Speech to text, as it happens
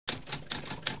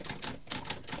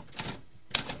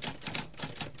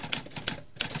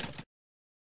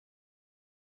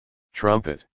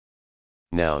Trumpet.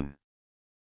 Noun.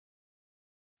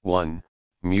 1.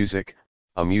 Music,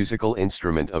 a musical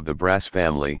instrument of the brass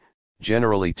family,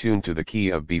 generally tuned to the key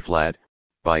of B-flat,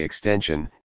 by extension,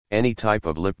 any type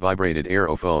of lip-vibrated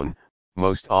aerophone,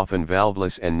 most often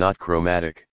valveless and not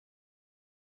chromatic.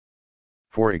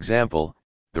 For example,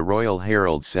 the royal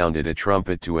herald sounded a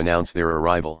trumpet to announce their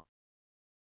arrival.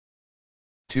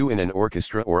 2. In an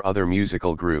orchestra or other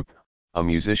musical group, a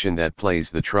musician that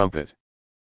plays the trumpet.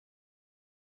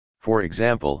 For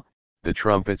example, the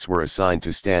trumpets were assigned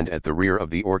to stand at the rear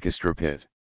of the orchestra pit.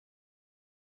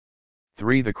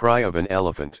 3. The cry of an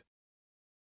elephant.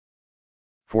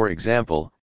 For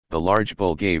example, the large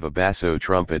bull gave a basso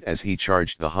trumpet as he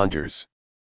charged the hunters.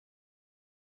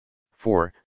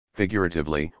 4.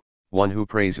 Figuratively, one who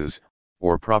praises,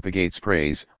 or propagates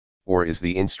praise, or is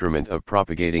the instrument of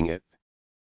propagating it.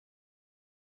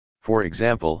 For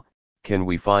example, can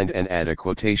we find and add a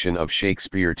quotation of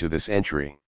Shakespeare to this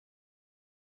entry?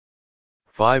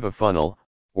 5. A funnel,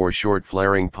 or short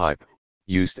flaring pipe,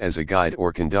 used as a guide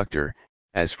or conductor,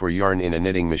 as for yarn in a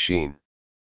knitting machine.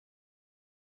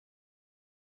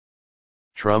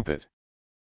 Trumpet.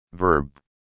 Verb.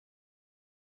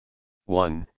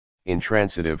 1.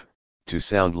 Intransitive, to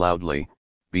sound loudly,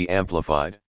 be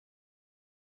amplified.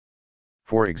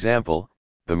 For example,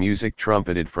 the music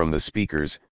trumpeted from the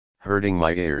speakers, hurting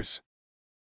my ears.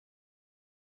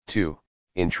 2.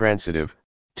 Intransitive,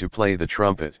 to play the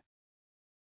trumpet.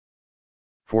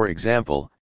 For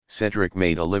example, Cedric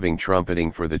made a living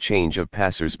trumpeting for the change of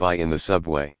passers-by in the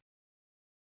subway.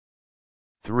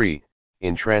 3.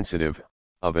 Intransitive,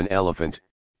 of an elephant,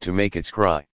 to make its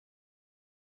cry.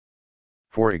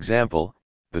 For example,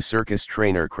 the circus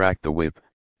trainer cracked the whip,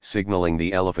 signaling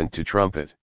the elephant to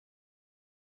trumpet.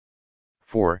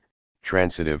 4.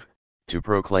 Transitive, to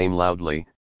proclaim loudly,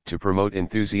 to promote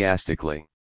enthusiastically.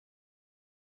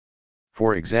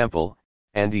 For example,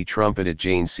 Andy trumpeted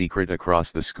Jane's secret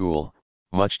across the school,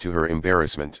 much to her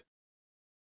embarrassment.